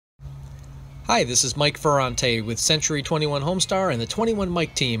Hi, this is Mike Ferrante with Century 21 Homestar and the 21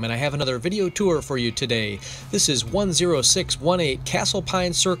 Mike team, and I have another video tour for you today. This is 10618 Castle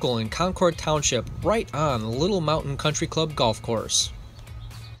Pine Circle in Concord Township, right on Little Mountain Country Club Golf Course.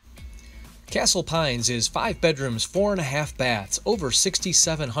 Castle Pines is 5 bedrooms, 4.5 baths, over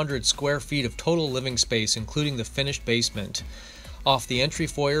 6,700 square feet of total living space, including the finished basement. Off the entry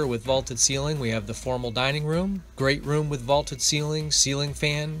foyer with vaulted ceiling, we have the formal dining room, great room with vaulted ceiling, ceiling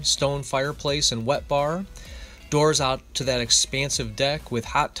fan, stone fireplace, and wet bar. Doors out to that expansive deck with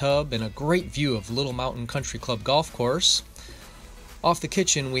hot tub and a great view of Little Mountain Country Club Golf Course. Off the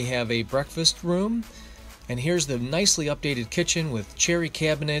kitchen, we have a breakfast room, and here's the nicely updated kitchen with cherry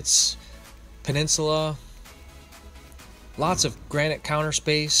cabinets, peninsula, lots of granite counter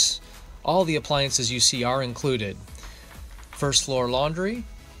space. All the appliances you see are included. First floor laundry,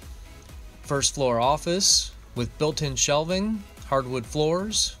 first floor office with built-in shelving, hardwood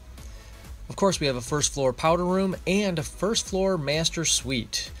floors. Of course, we have a first floor powder room and a first floor master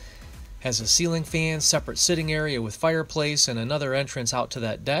suite. Has a ceiling fan, separate sitting area with fireplace, and another entrance out to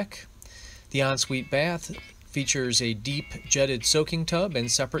that deck. The ensuite bath features a deep jetted soaking tub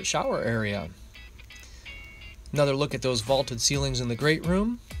and separate shower area. Another look at those vaulted ceilings in the great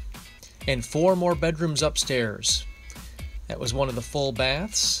room, and 4 more bedrooms upstairs. That was one of the full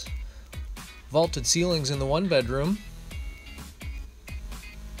baths. Vaulted ceilings in the 1 bedroom.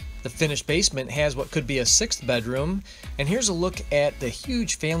 The finished basement has what could be a 6th bedroom. And here's a look at the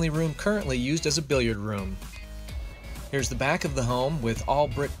huge family room currently used as a billiard room. Here's the back of the home with all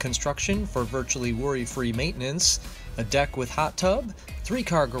brick construction for virtually worry-free maintenance. A deck with hot tub,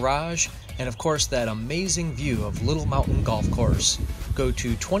 3-car garage, and of course that amazing view of Little Mountain Golf Course. Go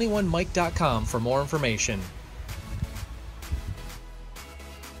to 21mike.com for more information.